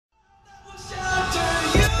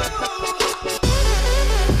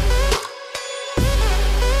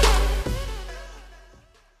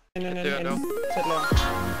Tæt lår.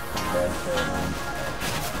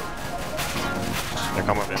 Der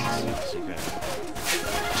kommer vent.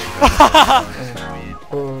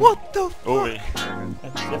 What the fuck? OV.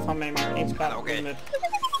 Jeg får med mig en skrald. Okay. Lidt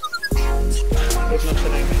noget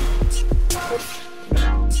til længe.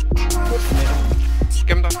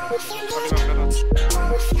 Gem dig.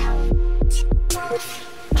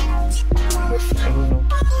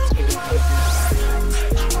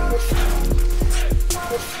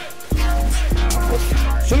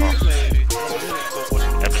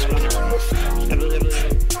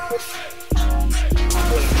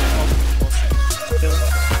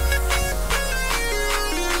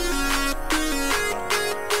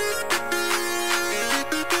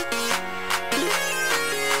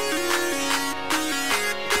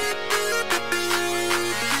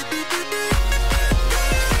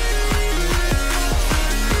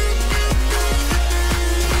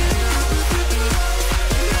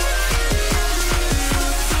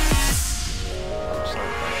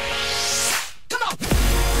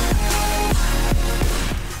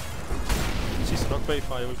 Nok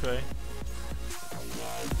bagfra, jeg vil køre af.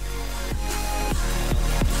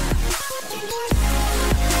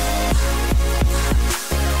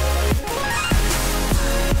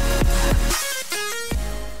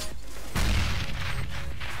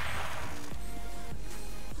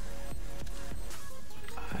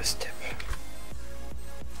 Step.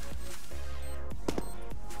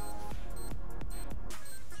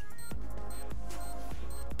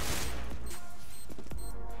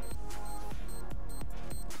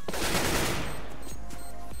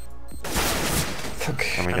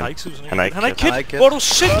 Han har ikke tid sådan en. Han er ikke kid. Hvor er du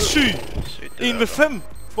sindssyg? 1 ved 5.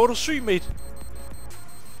 Hvor er du syg, mate?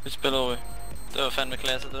 Vi spiller over. Det var fandme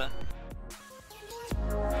klasse, det der.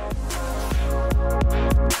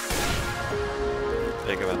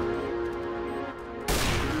 Det kan være.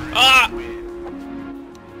 Ah!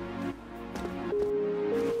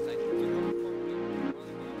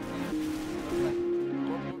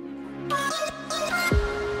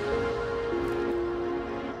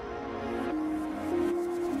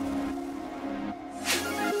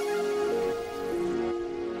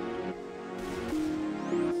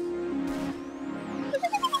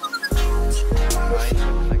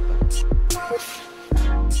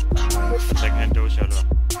 Så kan han dåse, eller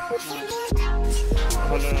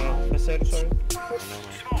Hold, hvad sagde du, sorry?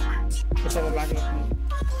 Jeg så var bakken op nu.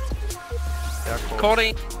 jeg er Kort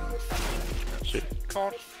en. Sygt.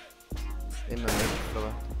 Kort. Inden med, eller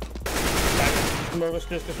hvad? Smukke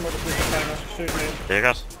sliske, bakker. Sygt med.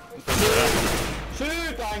 Lækkert.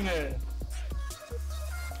 Sygt, drenge!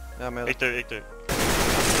 Jeg er med. Ikke dø, ikke dø.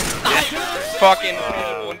 Nej! Fucking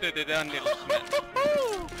runde det der, Niels, mand.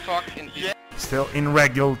 Fucking lille. Still in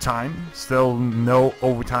regular time, still no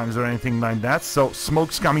overtimes or anything like that. So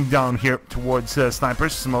smoke's coming down here towards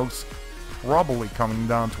snipers. Smoke's probably coming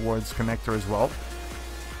down towards connector as well.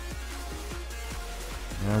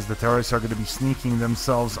 As the terrorists are going to be sneaking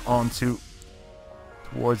themselves onto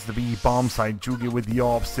towards the B bomb site. Jugi with the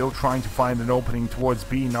AWP, still trying to find an opening towards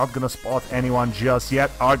B. Not going to spot anyone just yet.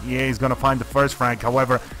 RTA is going to find the first frag.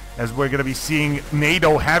 However, as we're going to be seeing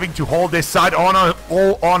NATO having to hold this side all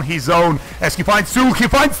on his own. As he finds 2, he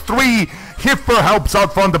finds 3. Hiffer helps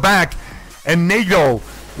out from the back. And NATO,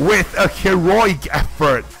 with a heroic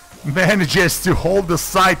effort, manages to hold the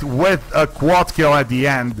site with a quad kill at the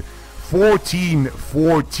end.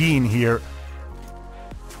 14-14 here.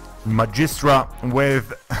 Magistra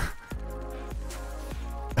with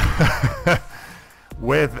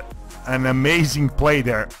with an amazing play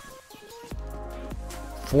there,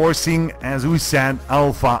 forcing, as we said,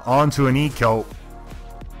 Alpha onto an eco,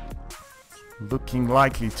 looking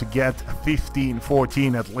likely to get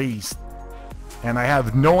 15-14 at least. And I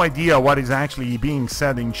have no idea what is actually being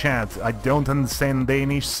said in chat. I don't understand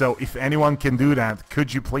Danish, so if anyone can do that,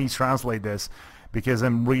 could you please translate this? Because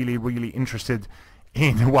I'm really interested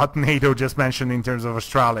in what NATO just mentioned in terms of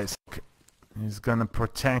Astralis. He's gonna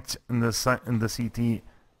protect in the CT.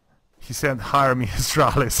 He said, hire me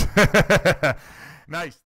Astralis. Nice.